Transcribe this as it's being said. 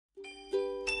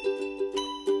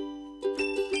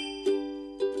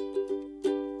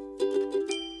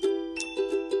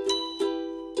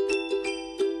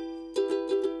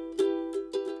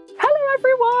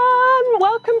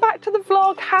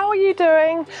how are you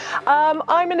doing?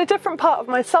 I'm in a different part of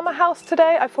my summer house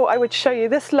today. I thought I would show you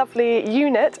this lovely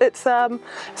unit. It's an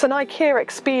IKEA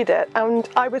Expedit, and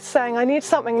I was saying I need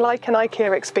something like an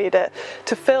IKEA Expedit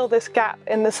to fill this gap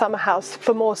in the summer house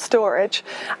for more storage.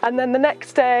 And then the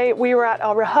next day we were at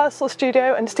our rehearsal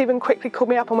studio and Stephen quickly called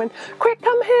me up and went, quick,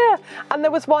 come here! And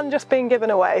there was one just being given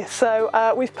away. So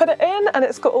we've put it in and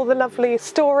it's got all the lovely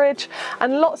storage,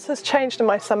 and lots has changed in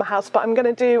my summer house, but I'm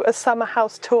going to do a summer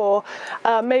house tour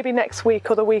maybe next week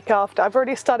or the week after. I've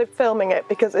already started filming it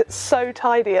because it's so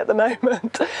tidy at the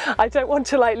moment. I don't want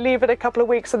to like leave it a couple of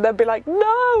weeks and then be like,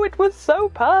 no, it was so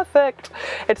perfect.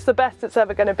 It's the best it's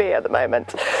ever going to be at the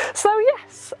moment. So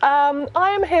yes,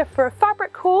 I am here for a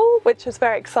fabric haul, which is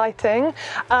very exciting,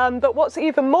 but what's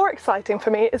even more exciting for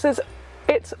me is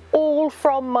it's all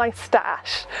from my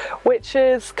stash, which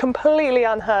is completely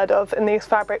unheard of in these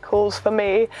fabric hauls for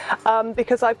me,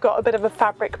 because I've got a bit of a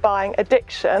fabric buying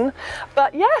addiction.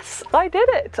 But yes, I did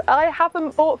it. I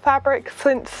haven't bought fabric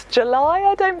since July,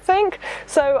 I don't think,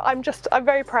 so I'm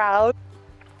very proud.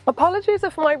 Apologies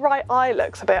if my right eye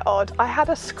looks a bit odd. I had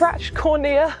a scratched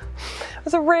cornea. It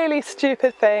was a really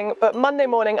stupid thing, but Monday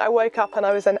morning I woke up and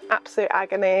I was in absolute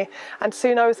agony, and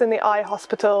soon I was in the eye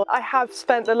hospital. I have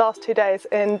spent the last 2 days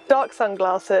in dark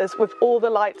sunglasses with all the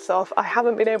lights off. I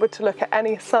haven't been able to look at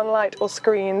any sunlight or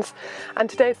screens, and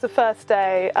today's the first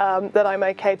day that I'm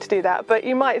okay to do that. But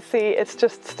you might see it's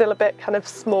just still a bit kind of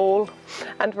small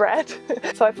and red.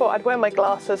 So I thought I'd wear my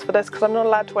glasses for this because I'm not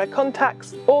allowed to wear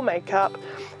contacts or makeup.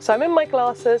 So I'm in my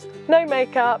glasses, no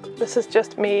makeup. This is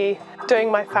just me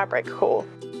doing my fabric haul.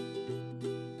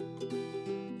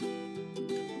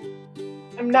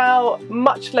 I'm now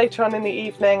much later on in the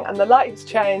evening and the light's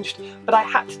changed, but I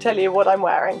had to tell you what I'm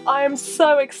wearing. I am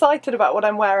so excited about what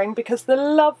I'm wearing because the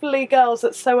lovely girls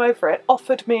at Sew Over It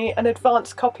offered me an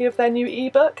advanced copy of their new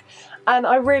ebook, and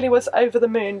I really was over the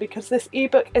moon because this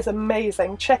ebook is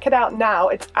amazing. Check it out now,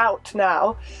 it's out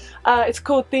now. It's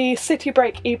called the City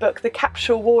Break ebook, The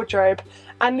Capsule Wardrobe,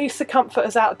 and Lisa Comfort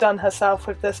has outdone herself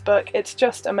with this book. It's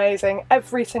just amazing.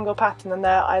 Every single pattern in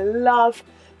there I love.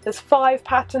 There's 5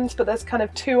 patterns, but there's kind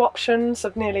of 2 options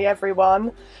of nearly every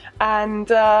one.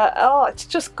 And oh, it's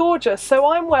just gorgeous.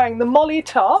 So I'm wearing the Molly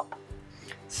top,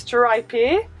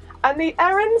 stripy, and the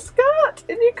Erin skirt,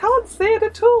 and you can't see it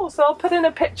at all. So I'll put in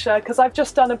a picture because I've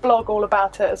just done a blog all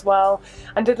about it as well,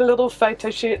 and did a little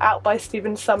photo shoot out by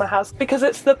Stephen's summer house because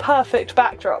it's the perfect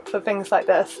backdrop for things like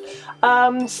this.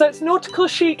 So it's nautical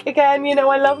chic again, you know,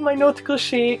 I love my nautical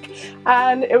chic,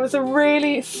 and it was a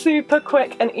really super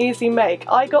quick and easy make.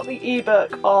 I got the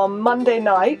ebook on Monday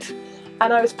night,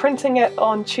 and I was printing it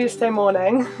on Tuesday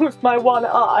morning with my one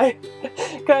eye,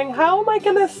 going, how am I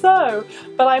gonna sew?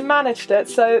 But I managed it,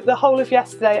 so the whole of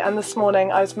yesterday and this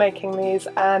morning I was making these,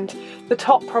 and the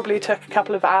top probably took a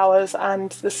couple of hours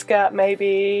and the skirt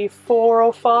maybe 4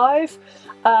 or 5.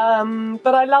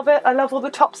 But I love it. I love all the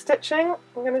top stitching.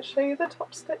 I'm gonna show you the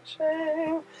top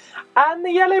stitching. And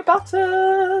the yellow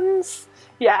buttons.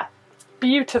 Yeah,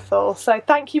 beautiful. So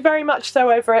thank you very much,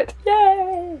 Sew Over It.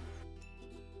 Yay!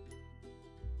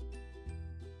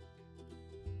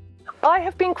 I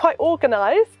have been quite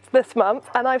organised this month,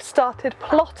 and I've started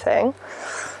plotting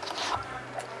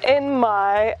in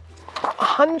my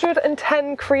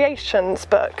 110 creations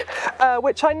book,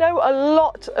 which I know a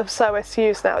lot of sewists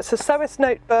use now. It's a sewist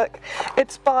notebook.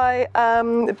 It's by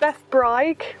Beth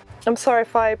Brigg. I'm sorry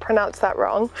if I pronounced that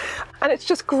wrong. And it's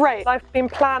just great. I've been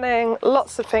planning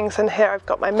lots of things in here. I've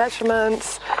got my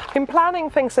measurements. I've been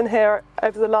planning things in here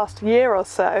over the last year or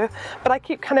so, but I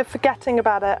keep kind of forgetting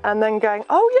about it and then going,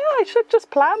 oh yeah, I should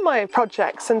just plan my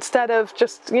projects instead of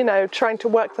just, you know, trying to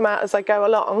work them out as I go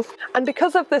along. And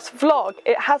because of this vlog,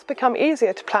 it has become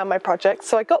easier to plan my projects.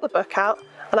 So I got the book out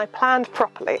and I planned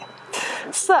properly.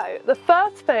 So the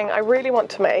first thing I really want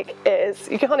to make is,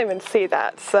 you can't even see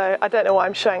that, so I don't know why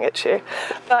I'm showing it to you,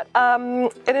 but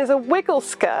it is a wiggle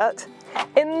skirt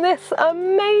in this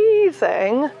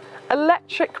amazing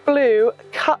electric blue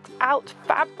cut out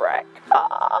fabric.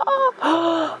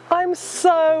 I'm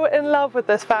so in love with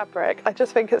this fabric. I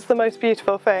just think it's the most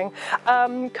beautiful thing.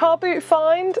 Car boot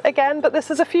find again, but this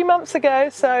is a few months ago,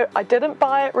 so I didn't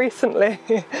buy it recently.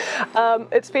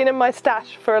 It's been in my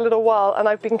stash for a little while, and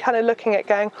I've been kind of looking at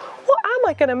going, what am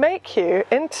I going to make you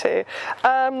into?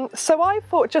 So I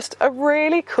thought just a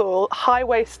really cool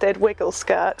high-waisted wiggle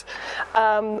skirt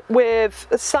with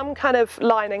some kind of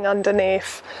lining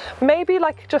underneath, maybe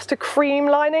like just a cream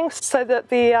lining so that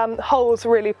the whole holes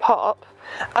really pop.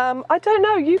 I don't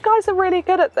know, you guys are really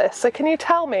good at this, so can you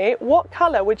tell me what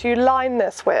colour would you line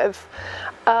this with,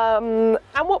 and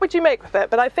what would you make with it?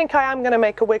 But I think I am going to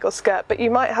make a wiggle skirt, but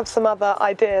you might have some other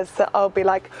ideas that I'll be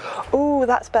like, ooh,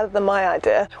 that's better than my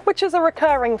idea, which is a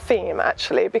recurring theme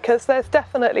actually, because there's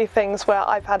definitely things where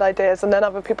I've had ideas and then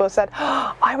other people have said,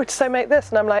 oh, I would so make this,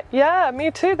 and I'm like, yeah,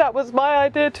 me too, that was my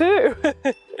idea too.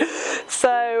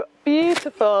 So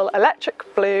beautiful electric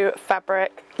blue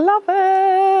fabric, love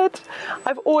it.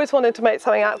 I've always wanted to make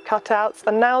something out of cutouts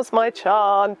and now's my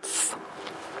chance.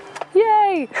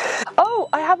 Yay! Oh,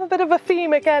 I have a bit of a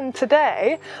theme again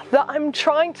today, that I'm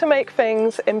trying to make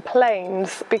things in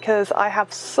plains because I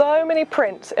have so many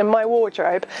prints in my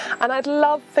wardrobe and I'd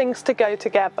love things to go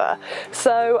together.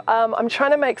 So I'm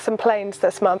trying to make some plains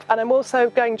this month, and I'm also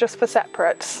going just for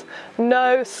separates.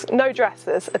 No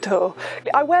dresses at all.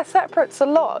 I wear separates a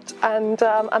lot, and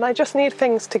I just need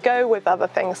things to go with other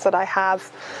things that I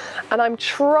have. And I'm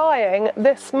trying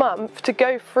this month to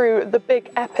go through the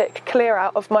big epic clear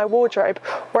out of my wardrobe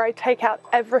where I take out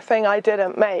everything I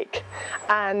didn't make,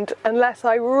 and unless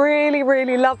I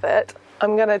really love it,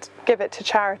 I'm gonna give it to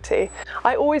charity.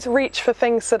 I always reach for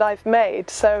things that I've made,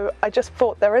 so I just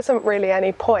thought there isn't really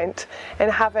any point in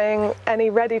having any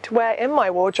ready to wear in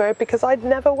my wardrobe because I'd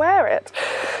never wear it.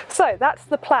 So that's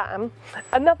the plan.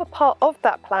 Another part of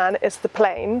that plan is the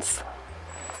plains,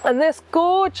 and this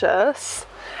gorgeous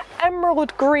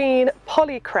emerald green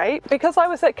poly crepe. Because I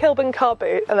was at Kilburn Car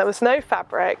Boot and there was no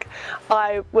fabric,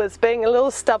 I was being a little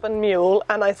stubborn mule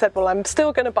and I said, well, I'm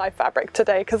still going to buy fabric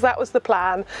today because that was the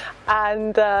plan.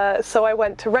 And so I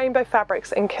went to Rainbow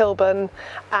Fabrics in Kilburn,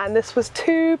 and this was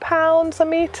 £2 a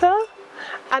metre.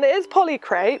 And it is poly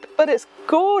crepe, but it's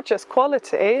gorgeous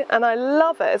quality and I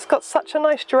love it. It's got such a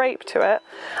nice drape to it,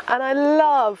 and I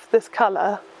love this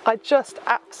colour. I just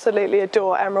absolutely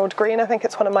adore emerald green. I think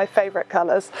it's one of my favourite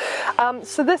colours.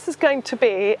 So this is going to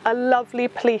be a lovely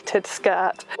pleated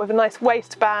skirt with a nice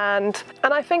waistband,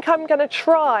 and I think I'm going to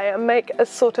try and make a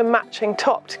sort of matching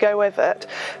top to go with it.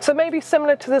 So maybe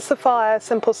similar to the Sapphire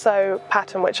Simple Sew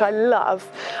pattern, which I love,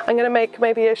 I'm going to make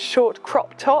maybe a short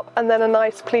crop top and then a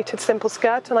nice pleated simple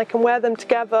skirt, and I can wear them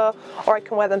together or I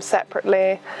can wear them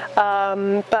separately.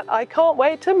 But I can't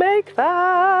wait to make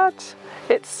that.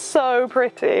 It's so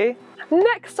pretty.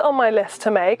 Next on my list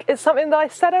to make is something that I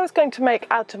said I was going to make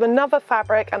out of another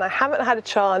fabric and I haven't had a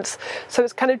chance, so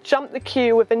it's kind of jumped the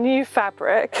queue with a new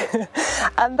fabric.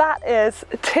 And that is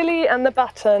Tilly and the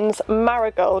Buttons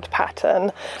Marigold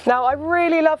pattern. Now I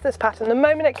really love this pattern. The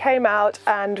moment it came out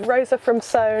and Rosa from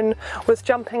Sewn was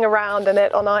jumping around in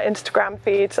it on our Instagram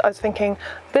feeds, I was thinking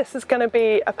this is going to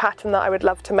be a pattern that I would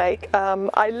love to make.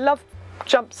 I love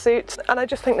jumpsuits and I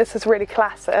just think this is really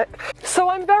classic.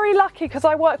 So I'm very lucky because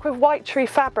I work with White Tree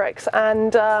Fabrics,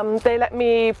 and they let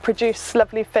me produce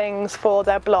lovely things for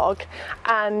their blog,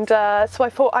 and so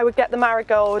I thought I would get the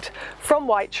marigold from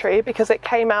White Tree because it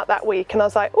came out that week and I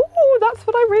was like, oh, that's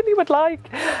what I really would like.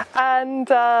 And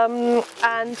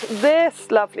this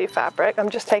lovely fabric,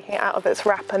 I'm just taking it out of its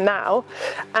wrapper now,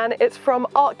 and it's from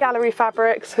Art Gallery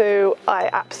Fabrics, who I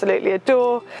absolutely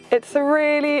adore. It's a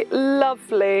really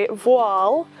lovely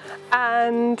voile,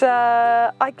 and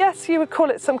I guess you would call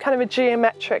it some kind of a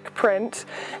geometric print.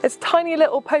 It's tiny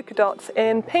little polka dots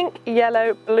in pink,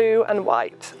 yellow, blue and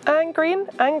white and green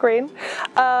and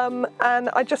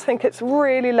I just think it's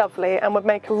really lovely and would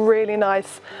make a really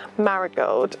nice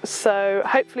marigold. So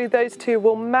hopefully those two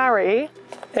will marry.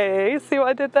 Hey, see what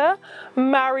I did there?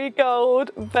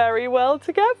 Marigold very well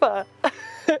together.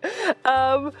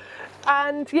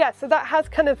 And yeah, so that has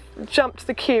kind of jumped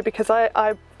the queue because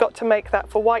I got to make that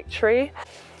for White Tree.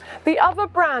 The other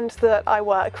brand that I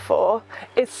work for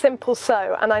is Simple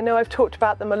Sew, and I know I've talked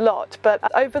about them a lot, but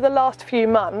over the last few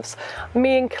months,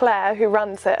 me and Claire, who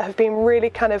runs it, have been really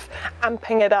kind of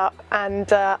amping it up,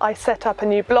 and I set up a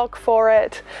new blog for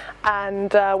it,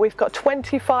 and we've got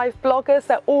 25 bloggers.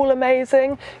 They're all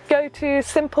amazing. Go to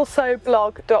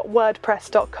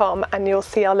simplesewblog.wordpress.com and you'll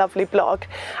see our lovely blog.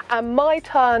 And my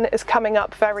turn is coming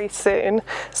up very soon,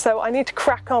 so I need to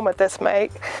crack on with this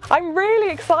make. I'm really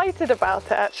excited about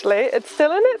it actually. It's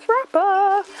still in its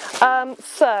wrapper.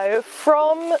 So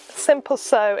from Simple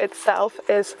Sew itself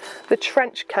is the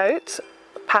trench coat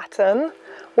pattern,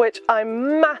 which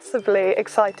I'm massively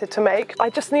excited to make. I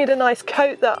just need a nice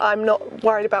coat that I'm not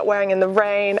worried about wearing in the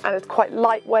rain, and it's quite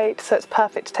lightweight, so it's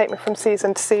perfect to take me from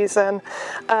season to season.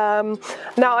 Now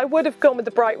I would have gone with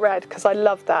the bright red because I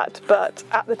love that, but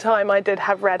at the time I did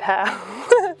have red hair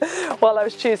while I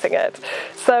was choosing it.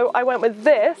 So I went with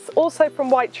this, also from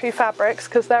White Tree Fabrics,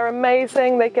 because they're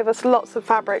amazing. They give us lots of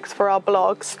fabrics for our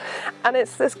blogs, and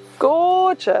it's this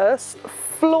gorgeous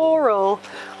floral.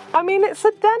 I mean, it's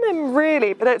a denim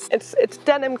really, but it's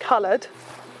denim coloured.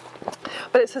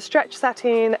 But it's a stretch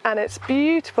sateen and it's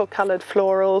beautiful coloured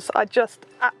florals. I just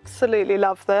absolutely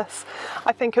love this.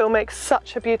 I think it will make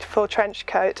such a beautiful trench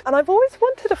coat. And I've always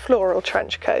wanted a floral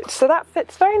trench coat, so that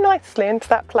fits very nicely into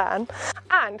that plan.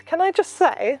 And can I just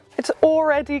say, it's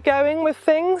already going with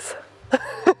things,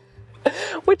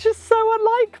 which is so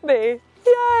unlike me.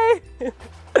 Yay!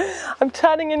 I'm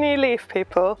turning a new leaf,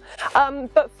 people.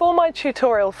 But for my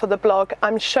tutorial for the blog,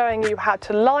 I'm showing you how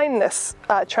to line this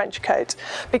trench coat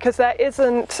because there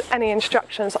isn't any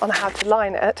instructions on how to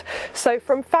line it. So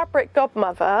from Fabric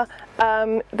Godmother,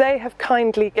 they have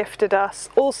kindly gifted us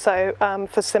also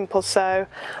for Simple Sew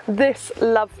this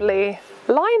lovely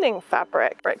lining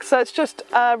fabric. So it's just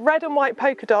red and white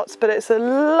polka dots, but it's a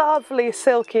lovely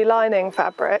silky lining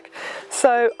fabric.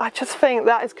 So I just think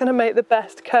that is going to make the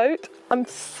best coat. I'm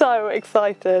so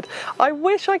excited. I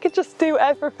wish I could just do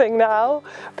everything now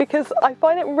because I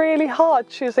find it really hard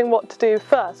choosing what to do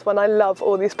first when I love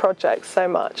all these projects so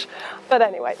much. But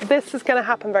anyway, this is going to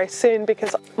happen very soon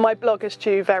because my blog is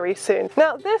due very soon.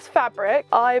 Now this fabric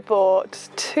I bought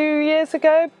 2 years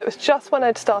ago. It was just when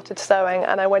I'd started sewing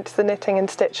and I went to the knitting and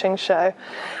stitching show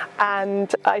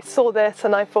and I saw this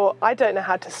and I thought, I don't know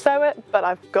how to sew it, but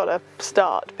I've got to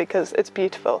start because it's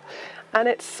beautiful. And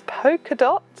it's polka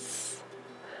dots,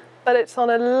 but it's on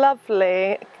a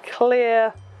lovely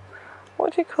clear,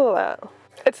 what do you call that?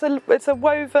 It's a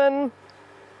woven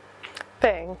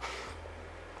thing.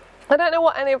 I don't know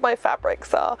what any of my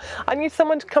fabrics are. I need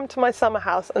someone to come to my summer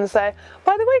house and say,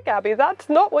 by the way, Gabby, that's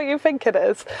not what you think it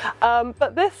is.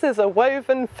 But this is a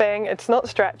woven thing, it's not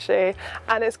stretchy,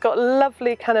 and it's got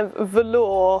lovely kind of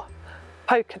velour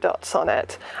polka dots on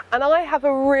it. And I have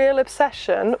a real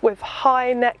obsession with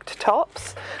high-necked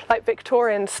tops, like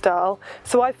Victorian style.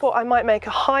 So I thought I might make a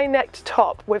high-necked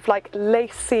top with like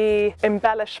lacy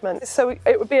embellishment. So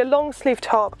it would be a long sleeve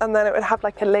top and then it would have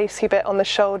like a lacy bit on the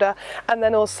shoulder and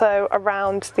then also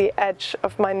around the edge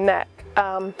of my neck.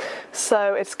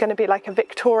 So it's going to be like a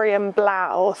Victorian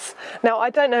blouse. Now I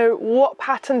don't know what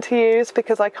pattern to use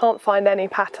because I can't find any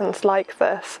patterns like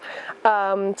this. So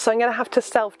I'm going to have to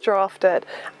self-draft it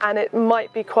and it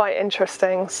might be quite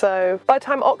interesting. So by the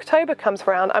time October comes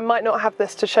around, I might not have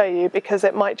this to show you because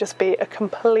it might just be a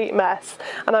complete mess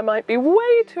and I might be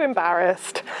way too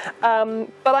embarrassed. But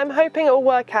I'm hoping it will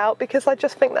work out because I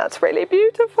just think that's really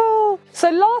beautiful. So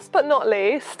last but not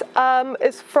least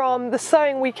is from the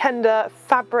Sewing Weekender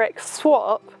fabric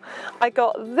swap. I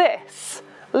got this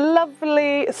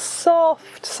lovely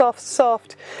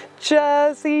soft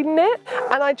jersey knit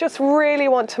and I just really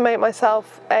want to make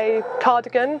myself a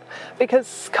cardigan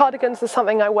because cardigans are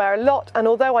something I wear a lot, and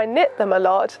although I knit them a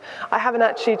lot, I haven't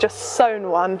actually just sewn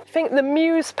one. I think the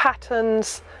Muse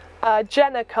Patterns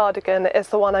Jenna cardigan is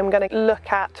the one I'm going to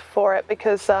look at for it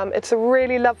because it's a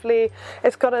really lovely,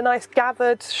 it's got a nice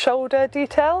gathered shoulder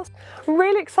details. I'm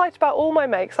really excited about all my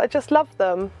makes, I just love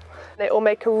them. It will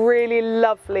make a really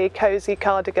lovely cozy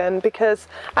cardigan because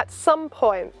at some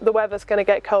point the weather's going to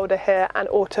get colder here and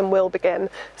autumn will begin,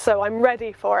 so I'm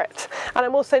ready for it. And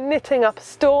I'm also knitting up a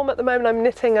storm at the moment. I'm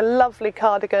knitting a lovely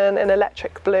cardigan in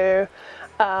electric blue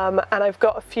and I've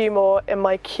got a few more in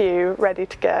my queue ready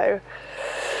to go.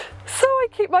 So I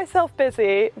keep myself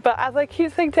busy, but as I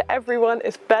keep saying to everyone,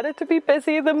 it's better to be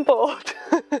busy than bored.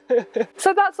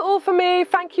 So that's all for me.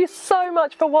 Thank you so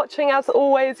much for watching as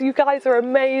always. You guys are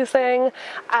amazing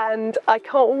and I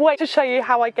can't wait to show you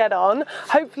how I get on.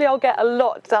 Hopefully I'll get a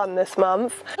lot done this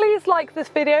month. Please like this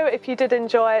video if you did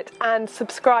enjoy it and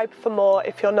subscribe for more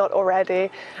if you're not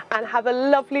already. And have a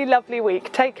lovely, lovely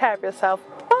week. Take care of yourself.